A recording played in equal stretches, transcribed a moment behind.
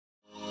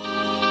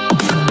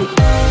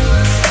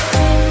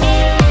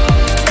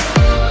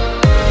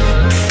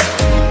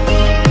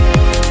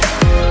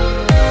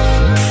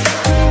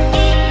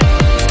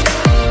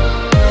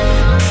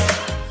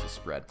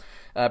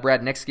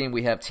Brad, next game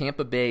we have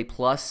Tampa Bay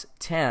plus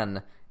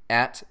 10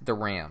 at the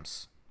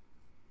Rams.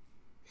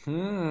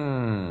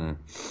 I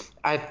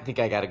think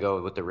I got to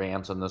go with the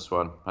Rams on this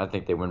one. I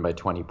think they win by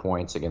 20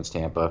 points against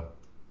Tampa.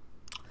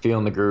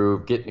 Feeling the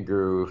groove, getting the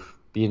groove,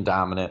 being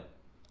dominant.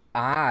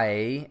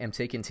 I am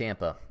taking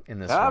Tampa in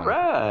this All one.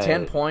 right.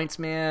 10 points,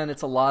 man.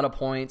 It's a lot of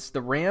points.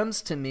 The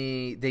Rams, to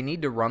me, they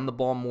need to run the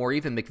ball more.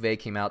 Even McVay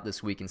came out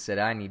this week and said,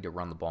 I need to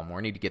run the ball more.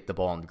 I need to get the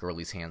ball in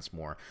Gurley's hands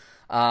more.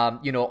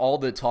 All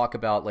the talk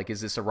about, like, is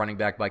this a running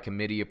back by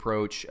committee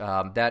approach?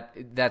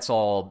 That's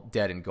all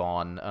dead and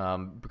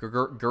gone.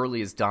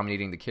 Gurley is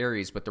dominating the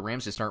carries, but the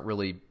Rams just aren't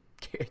really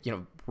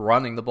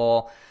running the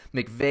ball.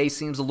 McVay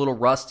seems a little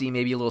rusty,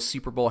 maybe a little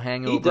Super Bowl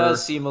hangover. He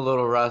does seem a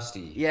little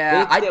rusty.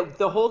 Yeah.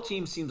 The whole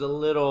team seems a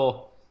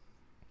little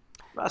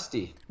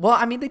rusty. Well,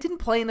 I mean, they didn't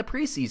play in the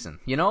preseason,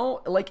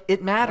 Like,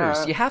 it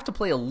matters. You have to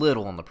play a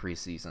little in the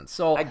preseason.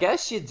 So I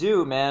guess you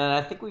do, man, and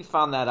I think we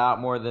found that out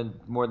more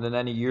than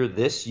any year.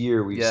 This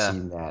year we've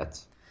seen that.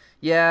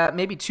 Yeah,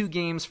 maybe 2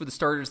 games for the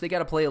starters. They got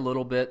to play a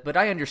little bit, but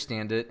I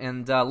understand it.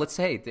 And let's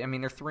say, they're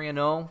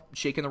 3-0,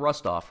 shaking the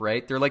rust off,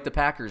 right? They're like the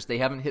Packers. They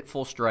haven't hit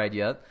full stride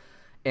yet.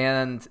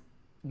 And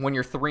when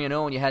you're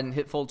 3-0 and you hadn't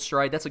hit full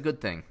stride, that's a good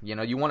thing.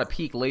 You want to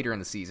peak later in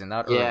the season,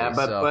 not early. Yeah,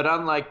 but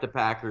unlike the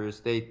Packers,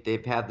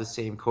 they've had the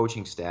same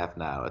coaching staff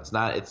now. It's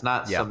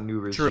not some new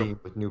regime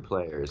with new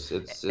players.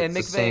 It's McVay,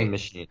 the same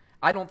machine.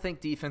 I don't think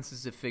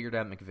defenses have figured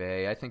out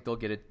McVay. I think they'll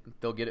get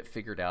it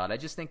figured out. I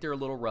just think they're a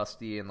little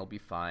rusty and they'll be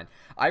fine.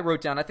 I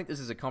think this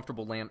is a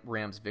comfortable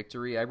Rams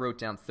victory. I wrote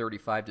down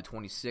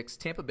 35-26.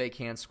 Tampa Bay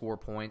can score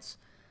points.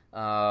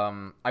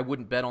 I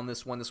wouldn't bet on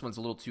this one. This one's a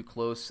little too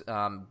close.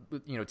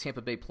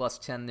 Tampa Bay plus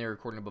 10 there,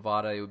 according to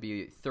Bovada. It would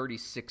be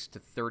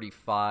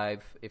 36-35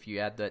 if you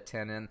add that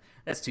 10 in.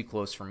 That's too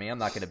close for me. I'm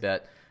not going to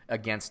bet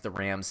against the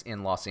Rams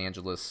in Los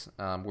Angeles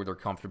where they're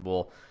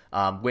comfortable.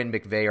 When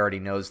McVay already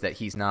knows that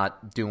he's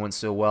not doing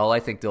so well, I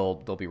think they'll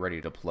be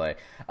ready to play.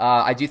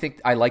 I do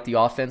think I like the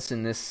offense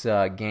in this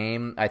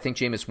game. I think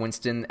Jameis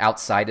Winston,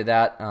 outside of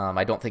that,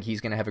 I don't think he's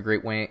going to have a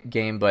great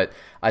game, but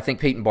I think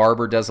Peyton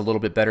Barber does a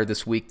little bit better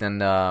this week than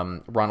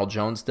Ronald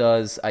Jones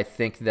does. I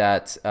think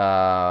that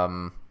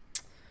I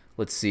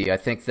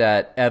think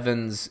that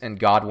Evans and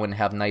Godwin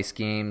have nice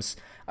games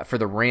for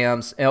the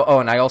Rams. Oh,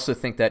 and I also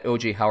think that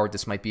O.J. Howard,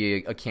 this might be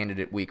a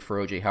candidate week for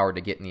O.J. Howard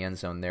to get in the end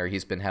zone there.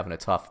 He's been having a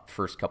tough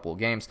first couple of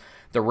games.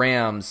 The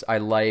Rams, I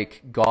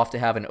like Goff to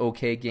have an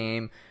okay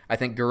game. I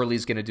think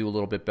Gurley's going to do a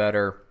little bit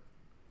better.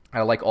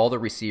 I like all the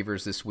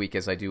receivers this week,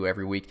 as I do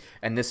every week.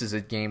 And this is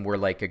a game where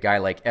like a guy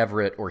like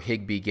Everett or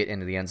Higbee get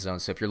into the end zone.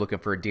 So if you're looking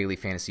for a daily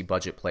fantasy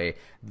budget play,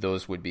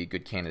 those would be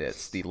good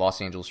candidates. The Los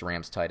Angeles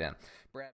Rams tight end.